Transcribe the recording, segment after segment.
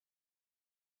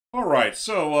Alright,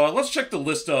 so let's check the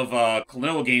list of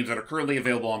Klonoa games that are currently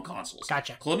available on consoles.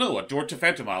 Gotcha. Klonoa, Door to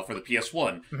Phantomile for the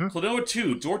PS1. Mm-hmm. Klonoa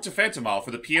 2, Door to Phantomile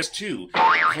for the PS2.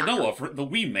 Klonoa for the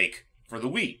Wii Make for the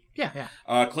Wii. Yeah.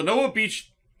 Klonoa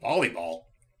Beach Volleyball.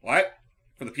 What?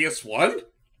 For the PS1?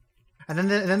 And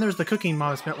then there's the cooking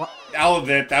mod. I'll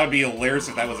admit, that would be hilarious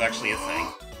if that was actually a thing.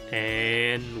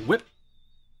 And whip.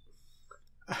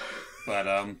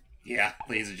 But, yeah,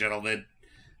 ladies and gentlemen,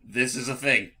 this is a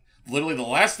thing. Literally the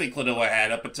last thing Klonoa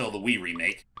had up until the Wii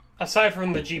remake. Aside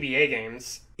from the GBA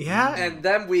games. Yeah. And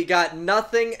then we got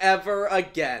nothing ever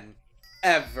again.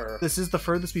 Ever. This is the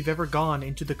furthest we've ever gone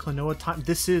into the Klonoa time.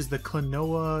 This is the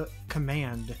Klonoa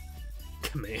command.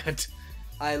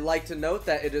 I like to note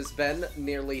that it has been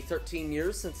nearly 13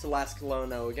 years since the last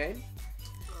Klonoa game.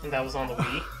 And that was on the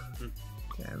Wii.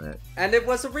 Damn it. And it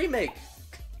was a remake.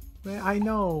 Man, I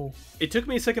know. It took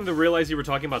me a second to realize you were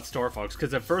talking about Star Fox,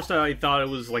 because at first I thought it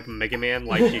was like Mega Man,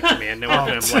 like the Command Network,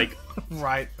 and I'm like...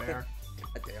 Right there.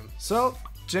 God damn. So,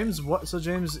 James,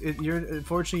 you're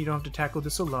unfortunately you don't have to tackle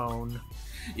this alone.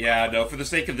 Yeah, no, for the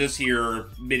sake of this here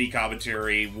mini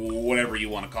commentary, whatever you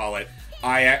want to call it,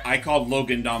 I called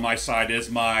Logan on my side as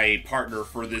my partner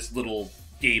for this little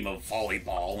game of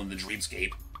volleyball in the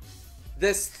Dreamscape.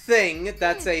 This thing,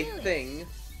 that's a thing.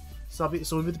 So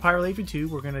we'll be the Pyro Lady 2.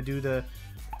 We're gonna do the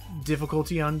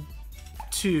difficulty on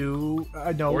 2.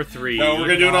 No, Or 3. No, we're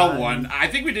gonna do it on 1. I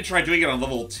think we did try doing it on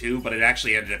level 2, but it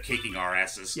actually ended up kicking our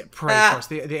asses. Yeah, pray, of course.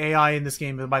 The AI in this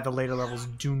game, by the later levels,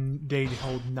 they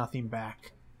hold nothing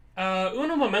back.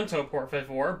 Uno momento, por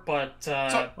favor, but,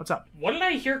 What's up? what did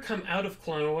I hear come out of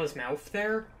Klonoa's mouth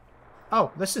there?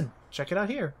 Oh, listen. Check it out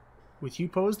here. With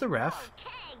Hupo as the ref.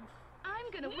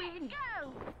 I'm gonna win. Go.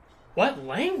 What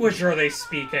language are they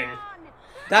speaking?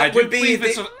 That would be believe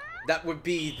the... That would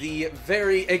be the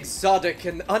very exotic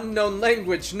and unknown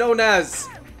language known as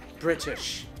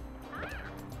British.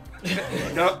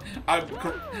 No,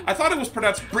 I thought it was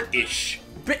pronounced British.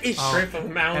 British. Straight from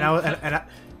the mountain.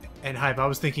 And Hype, I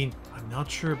was thinking, I'm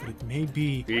not sure, but it may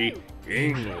be The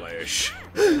English.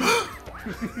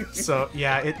 So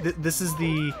yeah, this is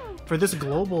for this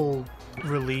global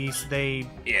release they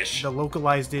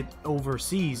localized it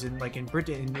overseas in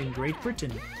Britain, in Great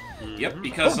Britain. Yep,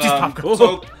 because popcorn.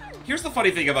 so here's the funny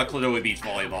thing about Klonoa Beach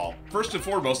Volleyball. First and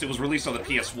foremost, it was released on the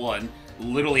PS1,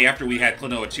 literally after we had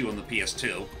Klonoa 2 on the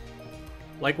PS2.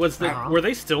 Like, were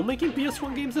they still making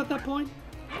PS1 games at that point?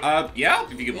 Yeah,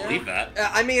 if you can believe that.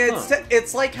 I mean,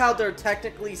 it's like how they're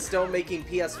technically still making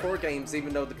PS4 games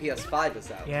even though the PS5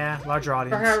 is out. Yeah, larger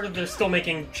audience. Or however, they're still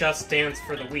making Just Dance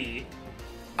for the Wii.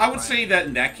 I would say that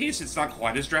in that case, it's not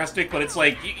quite as drastic, but it's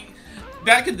like,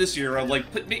 back in this era,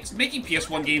 like, making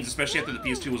PS1 games, especially after the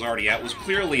PS2 was already out, was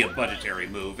clearly a budgetary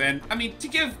move. And, I mean, to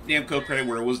give Namco credit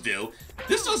where it was due,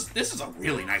 this is a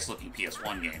really nice-looking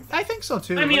PS1 game. I think so,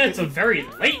 too. I mean, it's a very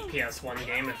late PS1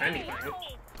 game, if anything.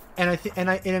 And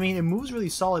I mean, it moves really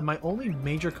solid. My only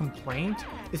major complaint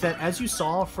is that as you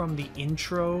saw from the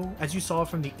intro,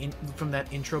 from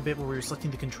that intro bit where we were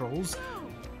selecting the controls,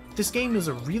 this game is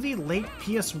a really late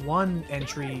PS1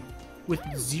 entry with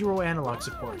 0 analog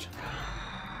support.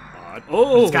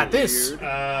 Oh, It's got this.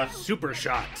 Super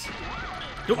shot.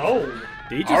 Oh.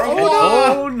 Did he just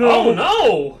Oh, no! Oh,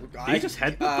 no! Did he just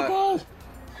headbutt the ball?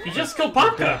 You just killed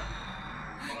Ponka!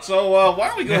 So, why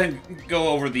don't we go ahead and go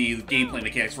over the gameplay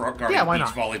mechanics for Garden Yeah, why Beach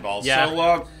not? Volleyball.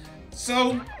 Yeah.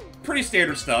 So, pretty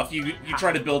standard stuff. You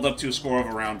try to build up to a score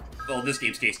of around, well, in this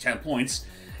game's case, 10 points.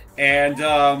 And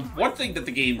one thing that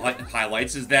the game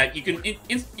highlights is that you can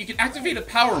activate a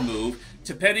power move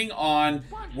depending on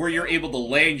where you're able to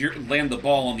land the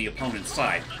ball on the opponent's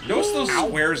side. Notice those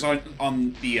squares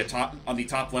on the top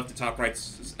left and top right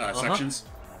sections.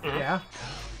 Yeah.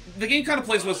 The game kind of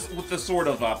plays with the sort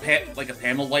of like a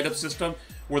panel light up system,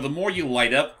 where the more you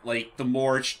light up, like the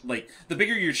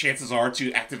bigger your chances are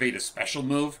to activate a special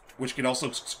move, which can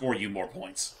also score you more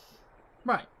points.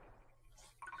 Right.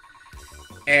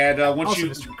 And once Also,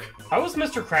 you, How was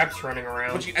Mr. Krabs running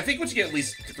around? I think once you get at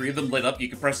least 3 of them lit up, you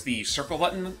can press the circle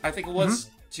button. I think it was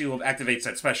to activate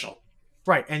said special.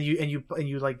 Right, and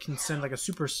you like can send like a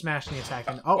super smashing attack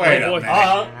and Wait a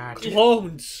minute.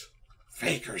 Clones.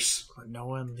 Fakers.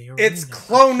 Klonoa and the It's arena.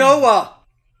 Klonoa!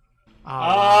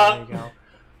 Oh, there you go.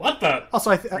 What the? Also,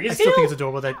 I still think it's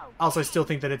adorable that. Also, I still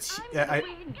think that it's.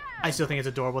 I still think it's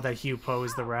adorable that Hugh Poe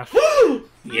is the ref.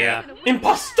 Yeah.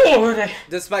 Impostore!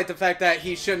 Despite the fact that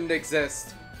he shouldn't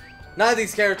exist. None of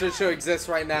these characters should exist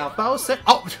right now. But I will say,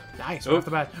 nice right off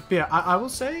the bat. But yeah, I will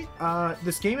say,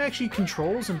 this game actually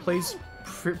controls and plays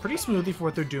pretty smoothly for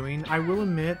what they're doing. I will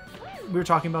admit, we were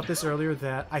talking about this earlier,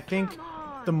 that I think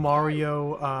the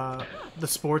Mario, the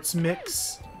sports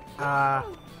mix,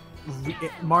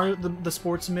 Mario the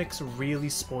sports mix really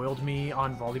spoiled me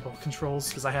on volleyball controls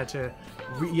because I had to.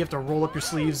 You have to roll up your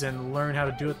sleeves and learn how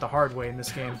to do it the hard way in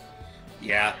this game.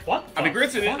 Yeah. What? I mean,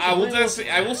 granted, I will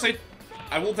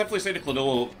definitely say to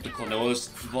Klonoa's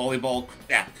volleyball,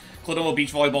 Klonoa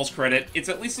Beach Volleyball's credit, it's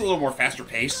at least a little more faster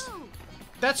paced.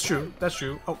 That's true. That's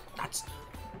true. Oh, that's.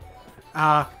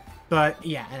 But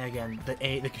yeah, and again, the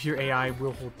computer AI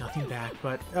will hold nothing back.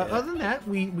 But other than that,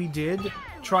 we did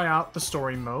try out the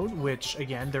story mode, which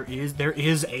again, there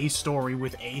is a story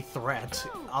with a threat,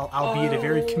 albeit a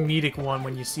very comedic one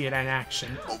when you see it in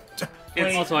action.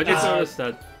 Also, I just noticed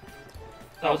that.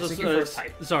 I was first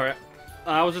type. sorry.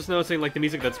 I was just noticing like the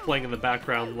music that's playing in the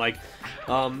background. Like, is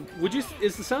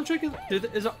the soundtrack?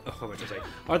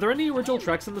 Are there any original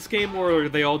tracks in this game, or are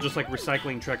they all just like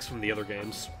recycling tracks from the other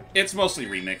games? It's mostly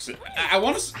remix. I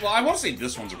want to say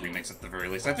this one's a remix at the very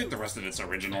least. I think the rest of it's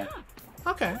original.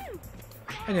 Okay.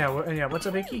 And yeah, what's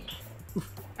up, Icky?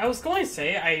 I was going to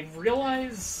say, I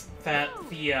realize that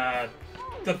the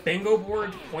bingo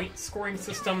board point scoring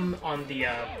system on the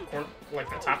the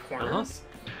top corners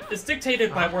is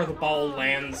dictated by where the ball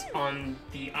lands on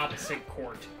the opposite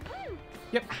court.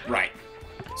 Yep. Right.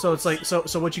 So it's like so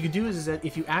what you could do is that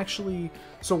if you actually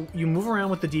you move around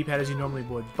with the D-pad as you normally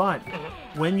would, but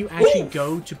when you actually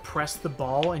go to press the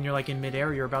ball and you're like in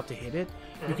midair, you're about to hit it,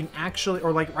 you can actually,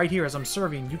 or like right here as I'm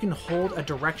serving, you can hold a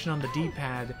direction on the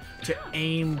D-pad to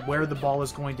aim where the ball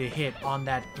is going to hit on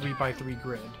that 3x3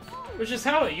 grid. Which is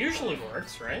how it usually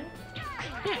works, right?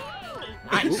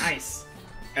 Nice.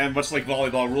 And much like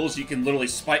volleyball rules, you can literally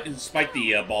spike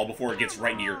the ball before it gets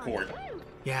right into your court.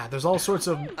 Yeah, there's all sorts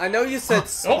of... I know you said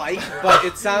spike, but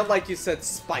it sounded like you said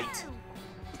spite.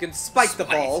 You can spike the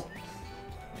ball.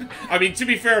 I mean, to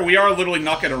be fair, we are literally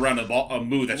knocking around a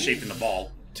move that's shaped in the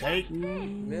ball. Take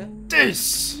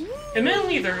this!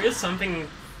 Admittedly, there is something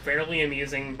fairly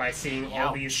amusing by seeing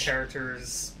all these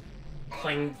characters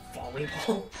playing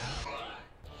volleyball.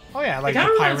 Oh yeah, like it kind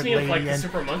the of pirate reminds me of lady like the and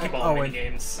Super Monkey Ball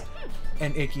minigames.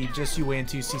 and Icky. Just you wait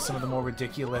until you see some of the more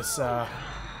ridiculous, volleyball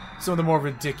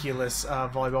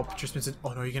participants.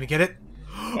 Oh no, you're gonna get it.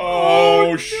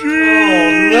 Oh shit!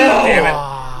 Damn it!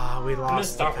 Ah, we lost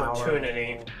Missed the power.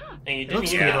 opportunity. And you It looks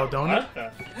didn't good though, don't it?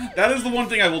 That is the one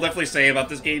thing I will definitely say about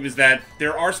this game is that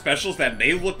there are specials that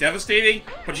may look devastating,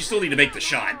 but you still need to make the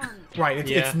shot. Right, it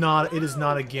is not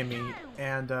a gimme,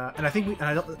 and I think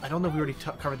I don't know if we already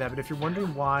covered that, but if you're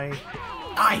wondering why,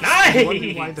 if you're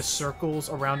wondering why the circles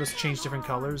around us change different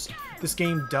colors, this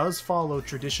game does follow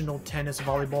traditional tennis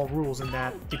volleyball rules in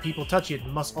that the people touching it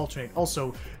must alternate.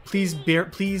 Also, please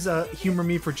humor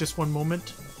me for just one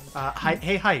moment.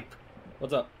 Hey hype.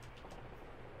 What's up?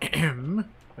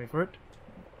 Wait for it.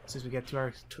 As we get to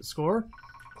our score.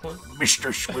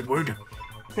 Mr. Squidward.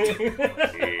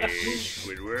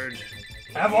 Squidward.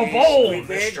 Have a bowl,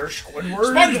 Mr.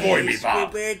 Squidward. SpongeBob me,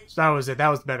 Bob. That was it. That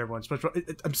was the better one.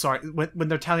 I'm sorry. When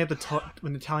they're tallying up the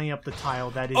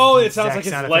tile, that is. Oh, the it sounds exact like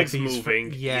his sound legs effect they use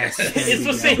moving. Yes. It's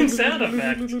the same sound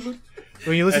effect.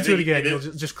 When you listen to it again, it you'll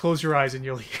is- just close your eyes and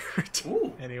you'll hear it.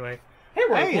 Ooh. Anyway. Hey,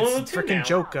 we're Hey, it's freaking freaking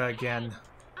Joka again.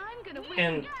 I'm gonna win.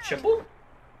 And Chipple?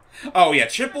 Oh yeah,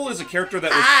 Chipple is a character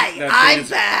that was. I'm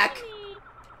back.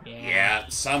 Yeah,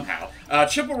 somehow.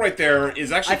 Chipple right there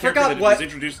is actually I a character forgot that what- was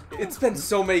introduced. It's been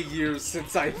so many years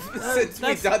since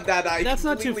we've done that. I that's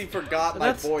not too- completely forgot my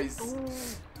that's-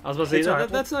 voice. I was about to say It's alright.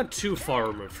 that's not too far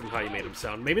removed from how you made him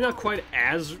sound. Maybe not quite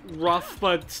as rough,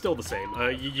 but still the same.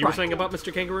 You were Right. saying about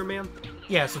Mr. Kangaroo Man?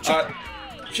 Yeah, so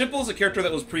Chipple is a character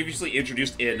that was previously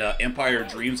introduced in Empire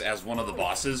Dreams as one of the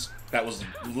bosses that was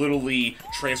literally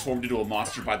transformed into a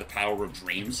monster by the power of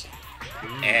dreams.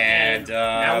 And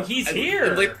now he's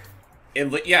here.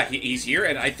 He's here,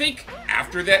 and I think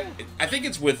after that, I think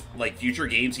it's with like future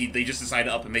games, they just decided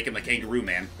to up and make him the Kangaroo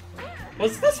Man.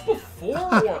 Was this before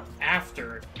or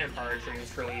after Empire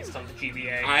Dreams released on the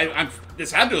GBA?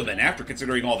 This had to have been after,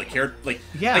 considering all the characters.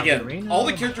 Yeah, again, Marina. all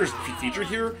the characters featured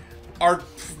here are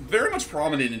very much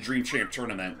prominent in Dream Champ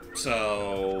Tournament.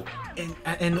 So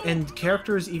and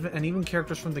characters even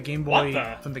characters from the Game What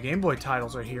Boy the? Game Boy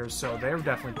titles are here, so they're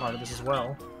definitely part of this as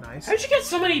well. Nice. How'd you get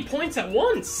so many points at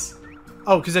once?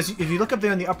 Oh, because if you look up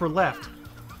there in the upper left,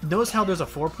 notice how there's a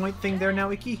 4-point thing there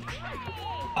now, Icky?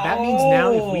 That means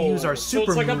now if we use our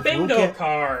super so it's like move, a bingo we'll get...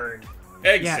 card.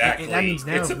 exactly, that means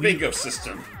now it's a we- bingo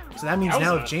system. So that means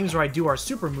now Yowza. if James or I do our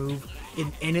super move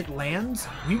and it lands,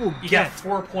 we will You get... get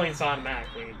 4 points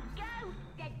automatically.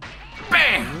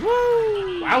 Bam!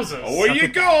 Woo! Wowzers. Away you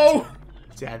go!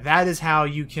 So yeah, that is how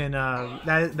you can,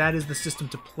 that is the system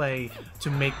to play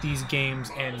to make these games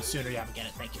end sooner. Yeah, get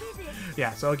it, thank you.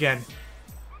 Yeah, so again,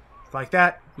 Like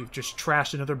that, we've just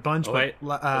trashed another bunch. Oh, wait.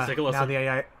 But Let's take a listen. now the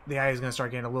AI is going to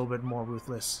start getting a little bit more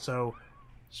ruthless. So,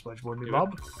 Smudgeboard me,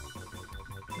 Bob.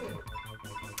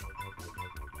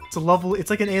 It's a level. It's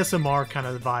like an ASMR kind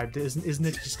of vibe, isn't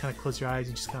it? Just kind of close your eyes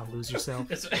and just kind of lose yourself.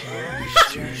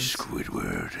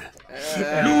 Squidward.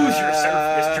 Lose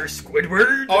yourself, Mr.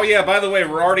 Squidward. Oh yeah, by the way,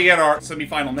 we're already at our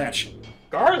semi-final match.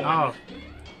 Garland. Oh,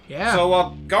 yeah.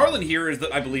 So, Garland here is,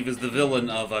 I believe, is the villain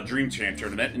of Dream Champ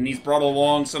Tournament, and he's brought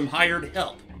along some hired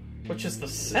help. Which is the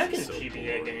second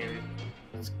GBA game.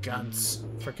 It's Guns,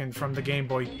 freaking from the Game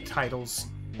Boy titles.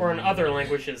 Or in other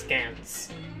languages, Gans.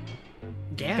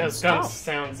 Because Guns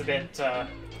sounds a bit,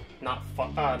 not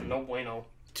no bueno.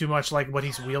 Too much like what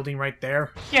he's wielding right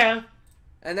there. Yeah.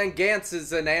 And then Gantz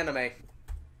is an anime.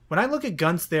 When I look at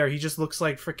Guns there, he just looks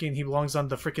like freaking, he belongs on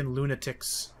the freaking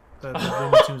Lunatics. The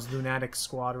Looney Tunes Lunatic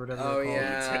Squad or whatever Oh, they're called.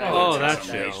 yeah. Oh, that That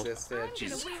show. existed.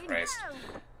 Jesus Christ.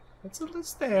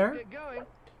 It's there.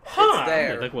 Huh. It's I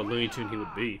there. think what Looney Tune he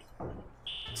would be.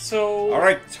 So...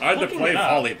 Alright, time to looking play it up-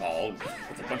 volleyball.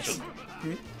 With a bunch of...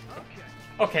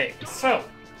 Okay, so...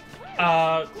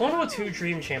 Klonoa 2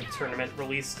 Dream Champ Tournament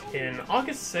released in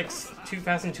August 6th,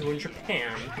 2002 in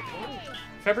Japan.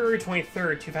 February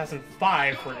 23rd,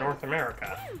 2005 for North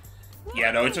America.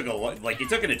 Yeah, no, it took it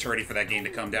took an eternity for that game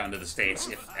to come down to the States,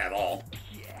 if at all.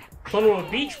 Klonoa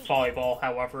Beach Volleyball,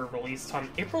 however, released on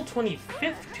April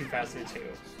 25th, 2002.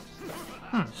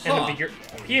 And in the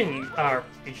European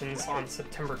regions on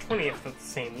September 20th of the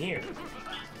same year.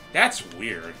 That's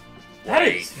weird. That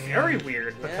is very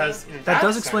weird, because in That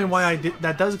does explain sense- why I did.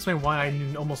 That does explain why I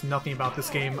knew almost nothing about this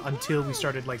game until we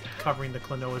started like covering the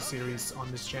Klonoa series on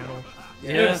this channel.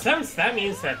 In a sense, that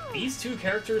means that these two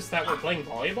characters that we're playing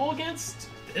volleyball against,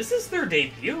 this is their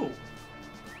debut.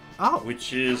 Oh,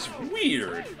 Which is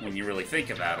weird when you really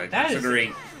think about it, That is considering...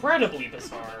 incredibly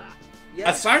bizarre. Yeah.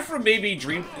 Aside from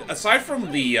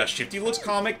the Shifty Looks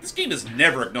comic, this game is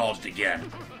never acknowledged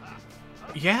again.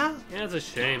 yeah. Yeah, it's a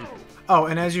shame. Oh,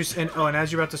 and as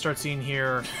you're about to start seeing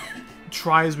here,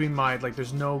 try as we might, like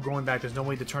there's no going back. There's no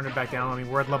way to turn it back down. I mean,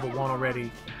 we're at level 1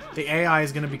 already. The AI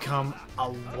is going to become a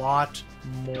lot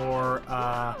more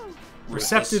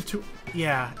receptive to,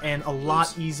 and a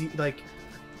lot easy. Like,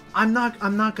 I'm not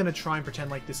gonna try and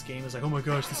pretend like this game is like, oh my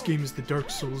gosh, this game is the Dark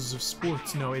Souls of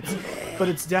sports. No, but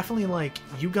it's definitely like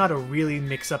you gotta really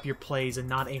mix up your plays and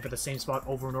not aim for the same spot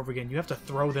over and over again. You have to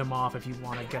throw them off if you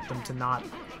want to get them to not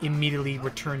immediately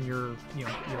return your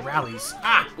rallies.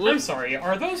 Ah, I'm sorry.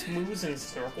 Are those moves in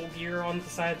snorkel gear on the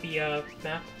side of the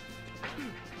map?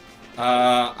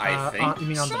 I think You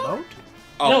mean on the so? boat?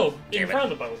 Oh, No, in damn it.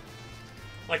 front of the boat.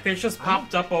 Like they've just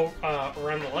popped up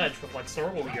around the ledge with like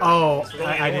snorkel gear. Oh, It's really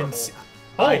I didn't adorable. see.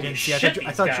 Holy I didn't see. shit, I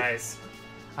these thought guys.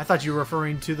 I thought you were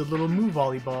referring to the little Moo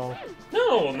volleyball.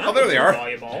 No, not Oh, there the they are.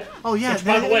 volleyball. Oh yeah. Which,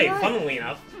 by the that- way, right. funnily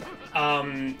enough,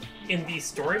 in the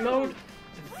story mode,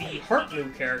 the Heart Moo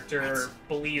character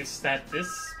believes that this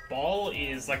ball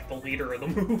is like the leader of the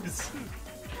moves.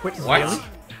 Wait, What? really?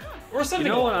 Or something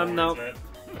You know what along I'm those now- lines.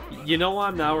 You know what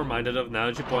I'm now reminded of now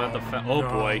that you point out the fact. Oh No.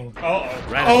 boy. Uh-oh.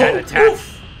 Rat-a-tat-a-tat.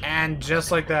 And just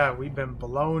like that, we've been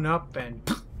blown up and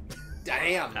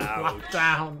Damn. locked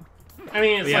down. I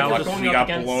mean, it's Yeah, like Lucky you're going we up got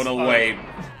against... blown away.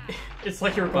 It's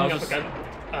like you're going Well, up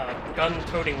against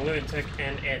gun-toting lunatic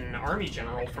and an army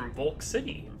general from Volk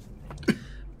City.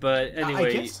 But I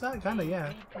anyway, guess that kind of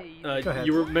yeah. Go ahead.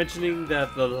 you were mentioning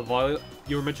that the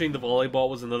volleyball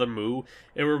was another Moo.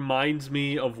 It reminds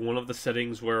me of one of the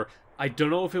settings where I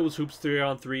don't know if it was Hoops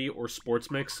 3-on-3 or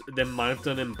Sports Mix. They might have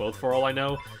done in both for all I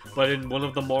know. But in one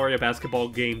of the Mario basketball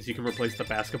games, you can replace the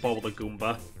basketball with a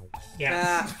Goomba.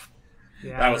 Yeah. Ah,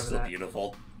 Yeah, That I was still remember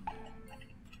beautiful.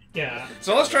 Yeah.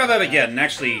 So let's try that again and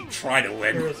actually try to There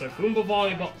win. was a Goomba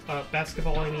volleyball,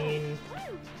 basketball, I mean.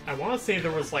 I want to say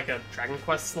there was like a Dragon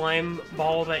Quest slime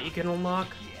ball that you can unlock.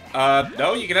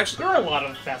 No, you can actually... There are a lot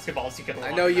of basketballs you can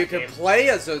unlock. I know in you that could game. play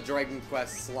as a Dragon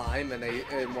Quest slime in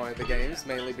one of the games,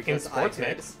 mainly In because I Sports did.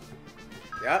 Mix.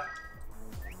 Yep.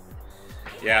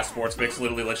 Yeah, Sports Mix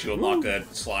literally lets you unlock a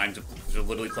slime to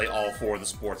literally play all 4 of the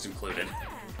sports included.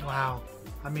 that. Wow.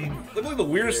 I mean, Literally the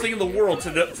weirdest thing in the world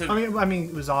to I mean,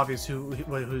 it was obvious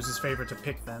who's his favorite to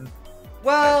pick then.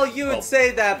 Well, you would Well- say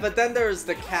that, but then there's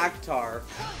the Cactar.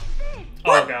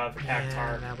 Oh god, the Man,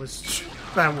 Cactar. that was.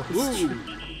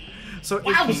 So,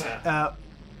 Wowza.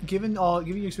 given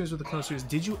your experience with the Klonoa series,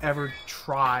 did you ever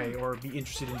try or be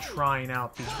interested in trying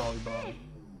out beach volleyball?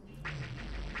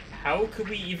 How could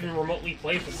we even remotely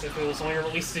play this if it was only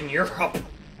released in Europe?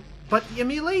 But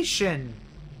emulation.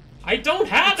 I don't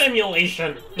have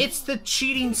emulation! It's the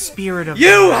cheating spirit of.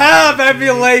 You have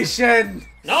emulation!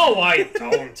 No, I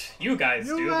don't. You guys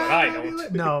do, but I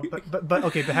don't. No, but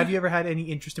okay. But have you ever had any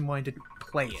interest in wanting to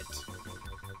play it?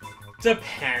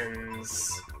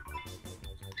 Depends.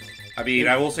 I mean,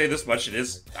 I will say this much: it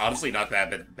is honestly not bad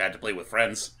to play with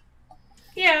friends.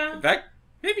 Yeah. In fact,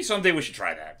 maybe someday we should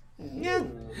try that. Yeah.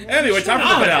 Anyway, time for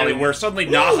the finale, Nahatomb. where suddenly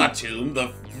Nahatomb,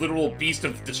 the literal beast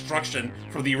of destruction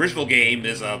from the original game,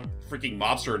 is a freaking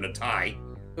mobster in a tie.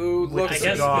 Who With looks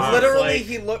the cigar.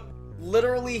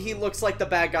 literally he looks like the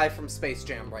bad guy from Space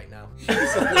Jam right now. He's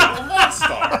a little monster.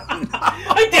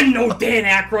 I didn't know Dan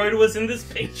Aykroyd was in this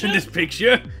picture. In this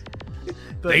picture,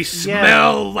 But, they yeah,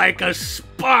 smell like a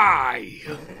spy.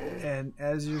 And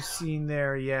as you're seeing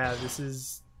there, yeah, this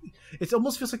is. It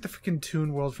almost feels like the freaking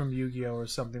Toon World from Yu-Gi-Oh or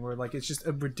something, where like it's just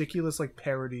a ridiculous like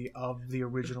parody of the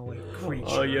original like creature.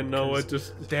 Oh, you know it. 'cause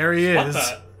Just there he What is.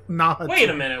 the- Not Wait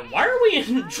a minute, why are we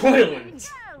in Joyland?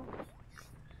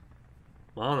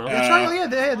 I don't know.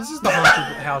 Yeah, this is the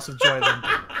haunted house of Joyland.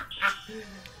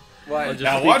 What?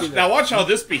 just- Now watch how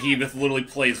this behemoth literally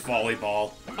plays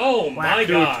volleyball. Oh my Dude.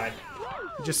 god.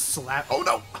 He just slap. Oh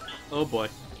no! Oh boy.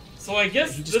 So I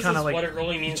guess He just this is kinda, like- what it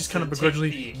really He means just to kind of take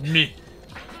begrudgingly the... me.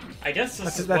 I guess this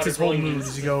That's- is that's what his it really whole move, means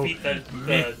is to you go, defeat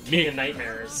the King of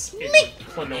Nightmares in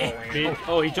Klonoa Land.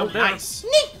 Oh, he jumped down. Nice.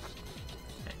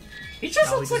 He just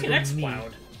Now looks he like an just go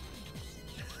X-Cloud.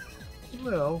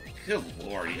 Well, Good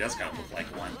lord, he does kind of look like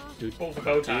one. Oh, with a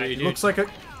bow tie. Dude. he looks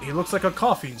like a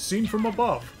coffee seen from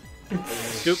above.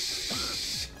 Scoop.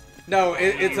 No,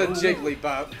 it's a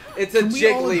Jigglypuff. It's a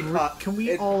Jigglypuff. Can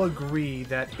we all agree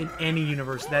that in any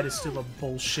universe that is still a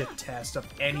bullshit test of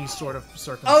any sort of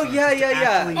circumstance? Oh, yeah, to yeah, yeah.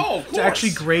 actually- Oh, of To course.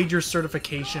 actually grade your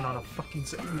certification on a fucking.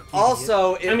 You idiot.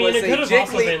 Also, it I mean, was it a could have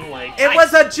also Jiggly. been like... It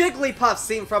was a Jigglypuff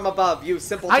seen from above. You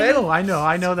simpleton. I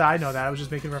know that. I was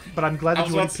just making reference, but I'm glad that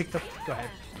you already picked up. Go ahead.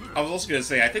 I was also gonna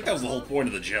say, I think that was the whole point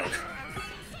of the joke.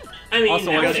 I mean, Also,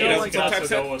 Because, nowadays you know, you could also sometimes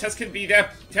go with...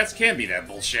 tests can be that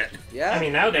bullshit. Yeah. I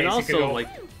mean, nowadays And you could also, go... like,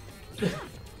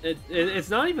 it's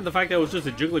not even the fact that it was just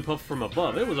a Jigglypuff from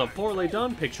above. It was a poorly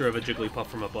done picture of a Jigglypuff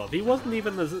from above. He wasn't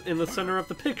even in the center of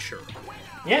the picture.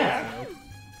 Yeah.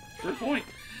 Good point.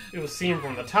 It was seen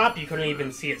from the top, you couldn't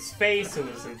even see its face, it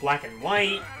was in black and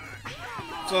white.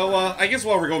 So, I guess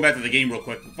while we're going back to the game real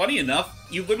quick, funny enough,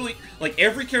 you literally, like,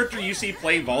 every character you see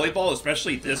playing volleyball,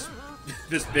 especially this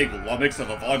big lummox of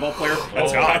a volleyball player,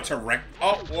 that's got to wreck.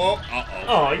 Oh, whoa, uh-oh.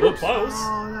 Oh, you were close.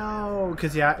 Oh no!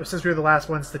 Because yeah, since we were the last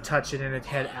ones to touch it and it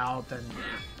head out, then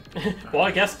Well,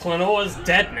 I guess Klonoa is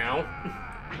dead now.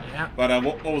 yeah. But,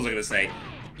 what was I gonna say?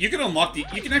 You can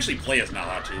actually play as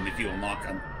Nahatomb if you unlock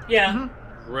him. Yeah.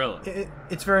 Really?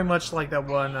 It's very much like that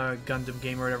one Gundam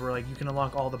game or whatever. Like you can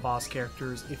unlock all the boss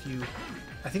characters if you.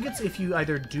 I think it's if you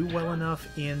either do well enough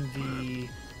in the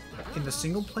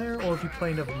single player or if you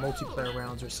play enough multiplayer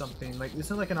rounds or something. Like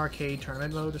isn't it like an arcade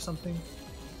tournament mode or something?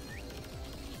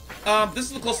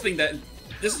 This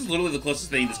is literally the closest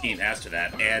thing this game has to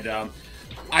that, and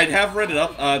I have read it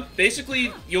up.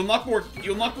 Basically, you unlock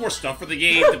more stuff for the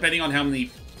game depending on how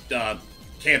many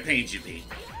campaigns you beat.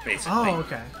 Basically, Oh,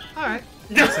 okay. All right.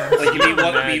 Makes sense. like you beat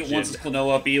Imagine. one is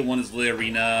Klonoa, beat one is the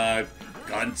Arena,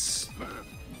 Guns.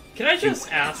 Can I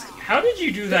just ask, how did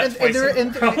you do that And- twice and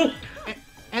in a row?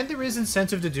 And there is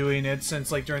incentive to doing it,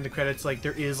 since like during the credits, like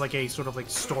there is like a sort of like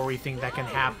story thing that can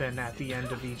happen at the end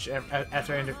of each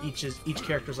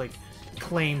character's like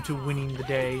claim to winning the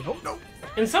day. Oh no.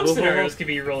 In some Whoa, whoa, scenarios, whoa. could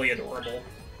be really adorable.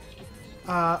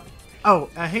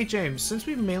 Hey James, since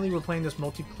we mainly were playing this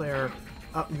multiplayer,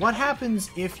 what happens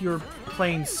if you're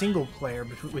playing single player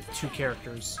with two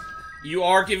characters? You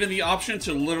are given the option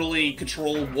to literally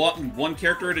control one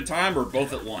character at a time or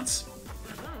both at once.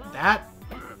 That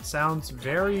sounds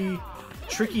very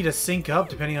tricky to sync up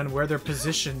depending on where they're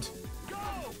positioned.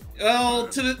 Well,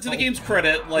 to the game's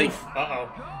credit, like, Uh-oh.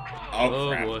 oh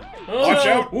crap. boy. Watch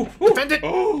out! Defend it!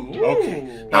 Oh,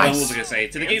 okay. What Nice. was I gonna say?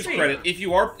 To the game's Fancy. credit, if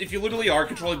you literally are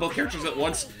controlling both characters at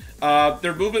once,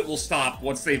 their movement will stop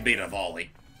once they've made a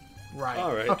volley. Right.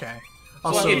 All right. Okay. So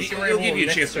Also, it'll give you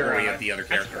a chance to orient the other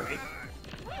That's character.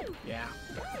 right. yeah.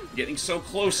 Getting so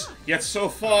close, yet so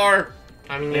far.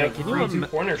 I mean, Yeah, you can have you a 3-2 ima-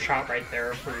 corner shot right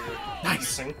there for your Nice.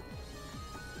 using.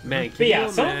 Man, can But yeah,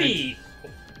 you some of imagine?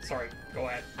 the... Sorry, go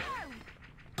ahead.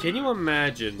 Can you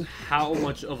imagine how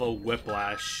much of a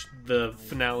whiplash the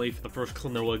finale for the first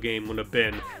Klonoa game would have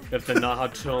been if the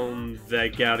Nahatomb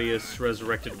that Gaudius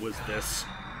resurrected was this?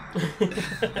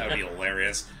 That would be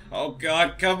hilarious. Oh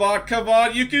god, come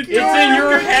on, you can do It's it! in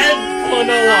your head,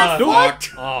 Klonoa!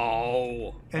 Fuck.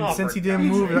 Oh. And Oh, since for he didn't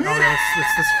move, oh,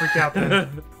 let's just freak out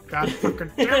then. God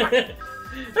fucking damn it.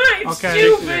 I'm Okay.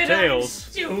 stupid! Their I'm tails.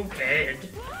 stupid!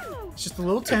 It's just a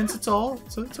little tense, it's all.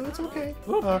 So it's okay.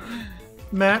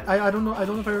 Matt, I don't know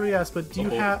if I already asked, but do you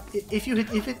have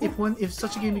if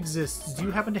such a game exists, do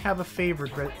you happen to have a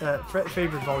favorite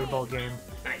volleyball game?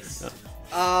 Nice.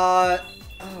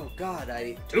 Oh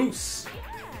god, Deuce.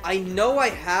 I know I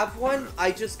have one,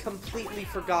 I just completely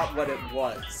forgot what it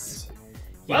was.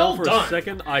 Well for done. a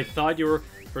second, I thought you were...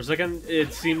 For a second,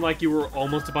 it seemed like you were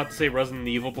almost about to say Resident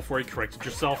Evil before you corrected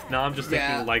yourself. Now I'm just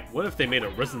thinking, like, what if they made a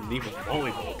Resident Evil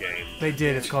volleyball game? They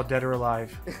did. It's called Dead or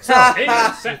Alive.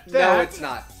 No, it's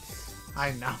not.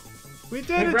 I know. We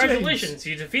did Congratulations,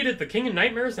 you defeated the King of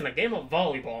Nightmares in a game of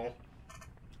volleyball.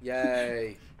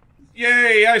 Yay.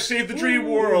 Yay, I saved the dream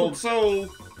world, so...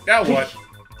 Now what?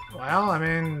 Well, I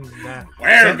mean... Well,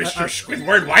 Mr.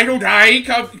 Squidward, why don't I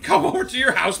come over to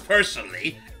your house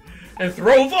personally? And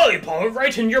throw a volleyball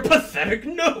right in your pathetic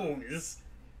nose!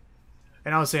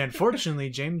 And I would say, unfortunately,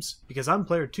 James, because I'm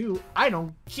player 2, I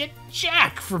don't get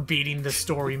jack for beating the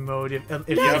story mode if you're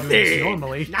doing this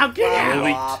normally. Now get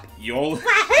out! You only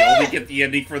get the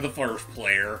ending for the first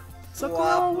player. So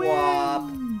Wop, wop.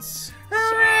 wins!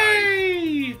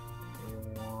 Hooray!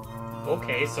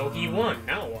 Okay, so he won.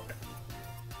 Now what?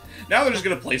 Now they're just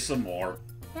gonna play some more.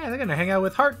 Yeah, they're gonna hang out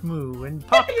with Heartmoo and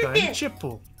Popka and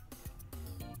Chipple.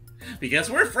 Because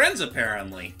we're friends,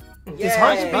 apparently. Is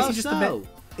Heartmoo basically just so?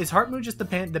 Is Heartmoo just the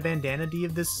bandana D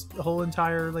of this whole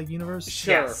entire universe?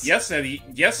 Sure. Yes.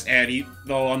 Yes, Addy.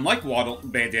 Though unlike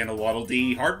Bandana Waddle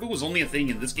Dee, Hardboo was only a thing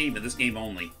in this game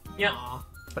only. Yeah.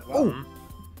 But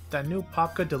that new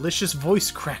Popka delicious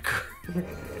voice cracker.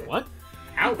 What?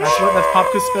 Ouch. That's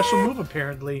Popka's special move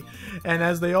apparently. And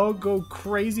as they all go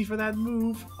crazy for that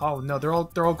move, oh no, they're all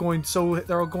going too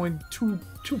They're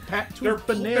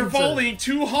bonanza. volleying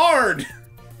too hard.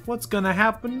 What's gonna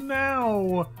happen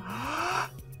now?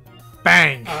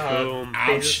 Bang! Boom.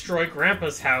 They Ouch. destroy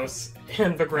Grandpa's house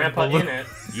and the grandpa in it.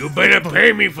 You better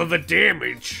pay me for the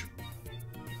damage.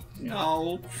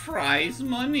 No prize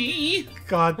money.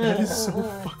 God, that is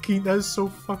so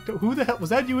fucked up. Who the hell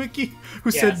was that? You, Icky? Who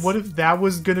said, Yes. "What if that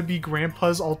was gonna be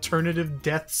Grandpa's alternative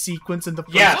death sequence in the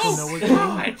first Yes. Klonoa game?"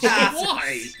 Why?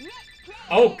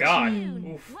 Oh god.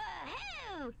 Oof.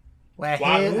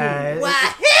 Wahoo!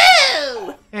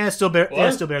 Wahoo! And it's still better. What? Yeah,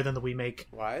 it's still better than the remake.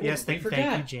 Why? Yes, we thank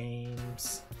forget? you,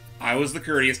 James. I was the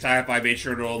courteous type. I made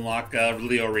sure to unlock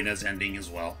Leorina's ending as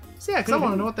well. So, yeah, because I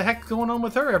want to know what the heck's going on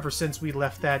with her ever since we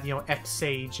left that,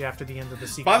 X-Sage after the end of the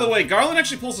sequel. By the way, Garland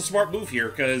actually pulls a smart move here,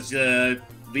 because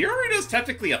Leorina's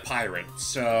technically a pirate,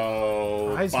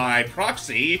 so Prize by money.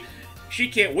 proxy, she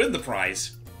can't win the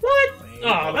prize. What? Wait,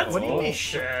 Oh, that's what do you mean?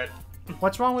 bullshit.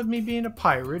 What's wrong with me being a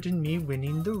pirate and me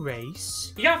winning the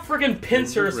race? You got friggin'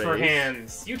 pincers for race.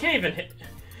 hands. You can't even hit.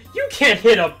 You can't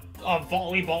hit a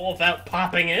volleyball without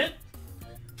popping it.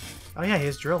 Oh yeah, he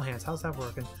has drill hands. How's that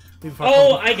working?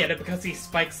 Oh, I get it because he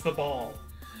spikes the ball.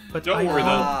 But Don't worry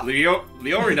though,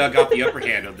 Leorina got the upper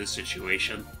hand of this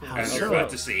situation, as you're so?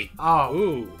 about to see. Oh,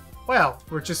 Ooh. well,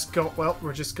 we're just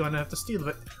gonna have to steal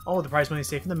it. Oh, the prize money's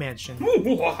safe in the mansion.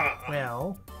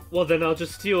 Well, Well, then I'll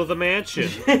just steal the mansion.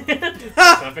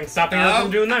 Nothing stopping her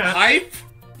from doing that. Hype?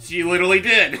 She literally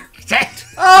did.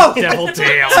 Oh! Devil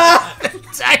tail.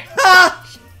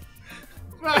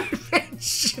 my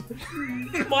mansion.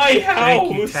 My house.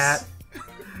 Thank you, Tat.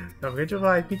 Don't forget to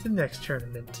invite me to the next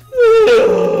tournament.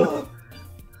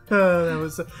 That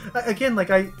was again like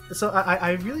I'm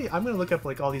gonna look up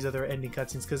like all these other ending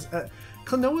cutscenes because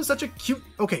Klonoa is such a cute.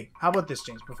 Okay, how about this,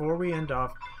 James? Before we end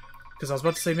off, because I was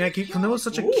about to say, man, Klonoa is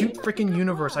such a cute freaking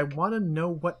universe. I want to know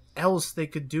what else they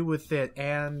could do with it,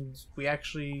 and we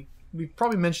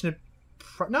probably mentioned it.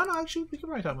 No, actually, we can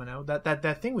probably talk about it now.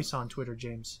 That thing we saw on Twitter,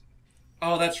 James.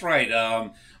 Oh, that's right.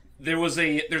 There's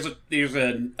a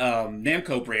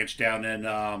Namco branch down in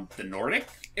the Nordic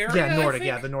area. Yeah, Nordic. I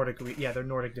Yeah, think? the Nordic. Yeah, their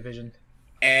Nordic division.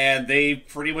 And they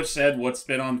pretty much said what's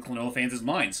been on Klonoa fans'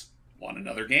 minds. Want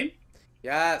another game?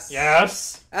 Yes.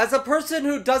 Yes. As a person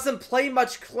who doesn't play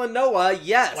much Klonoa,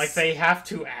 yes. Like they have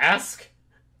to ask.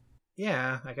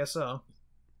 Yeah, I guess so.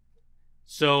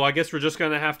 So I guess we're just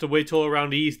gonna have to wait till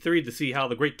around E3 to see how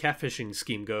the great catfishing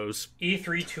scheme goes.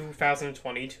 E3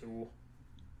 2022.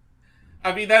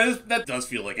 I mean, that does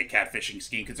feel like a catfishing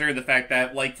scheme, considering the fact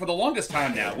that, like, for the longest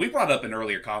time now, we brought up in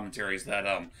earlier commentaries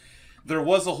that there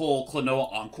was a whole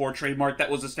Klonoa Encore trademark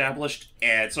that was established,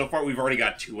 and so far we've already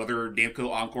got 2 other Namco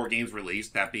Encore games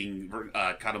released, that being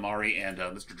Katamari and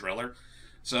Mr. Driller.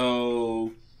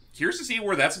 So, curious to see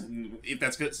if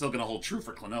that's still going to hold true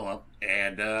for Klonoa,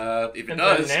 and if it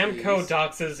does... Then Namco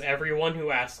doxes everyone who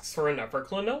asks for another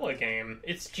Klonoa game.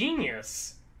 It's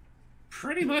genius.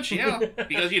 Pretty much, yeah.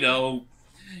 Because,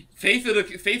 faith of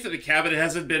the cabinet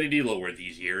hasn't been any lower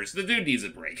these years. The dude needs a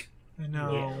break. I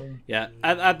know. Yeah,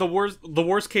 at the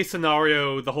worst case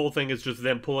scenario, the whole thing is just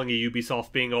them pulling a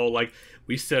Ubisoft being all like,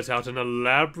 we set out an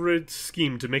elaborate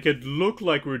scheme to make it look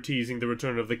like we're teasing the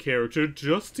return of the character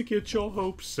just to get your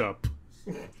hopes up.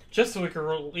 Just so we can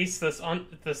release this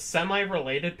on the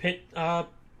semi-related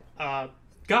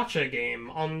gacha game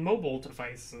on mobile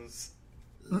devices.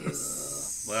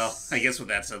 Well, I guess with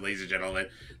that said, ladies and gentlemen,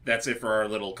 that's it for our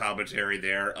little commentary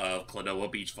there of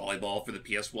Klonoa Beach Volleyball for the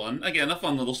PS1. Again, a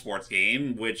fun little sports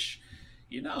game, which,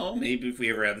 you know, maybe if we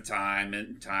ever have the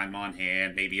time on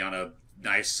hand, maybe on a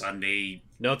nice Sunday.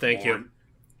 No, thank you.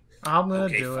 I'm gonna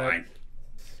Okay, do fine. it.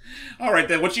 All right,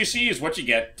 then. What you see is what you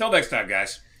get. Till next time,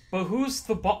 guys. But who's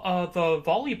the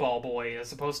volleyball boy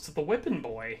as opposed to the whipping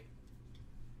boy?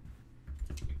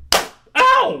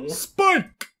 Ow!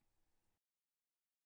 Spike!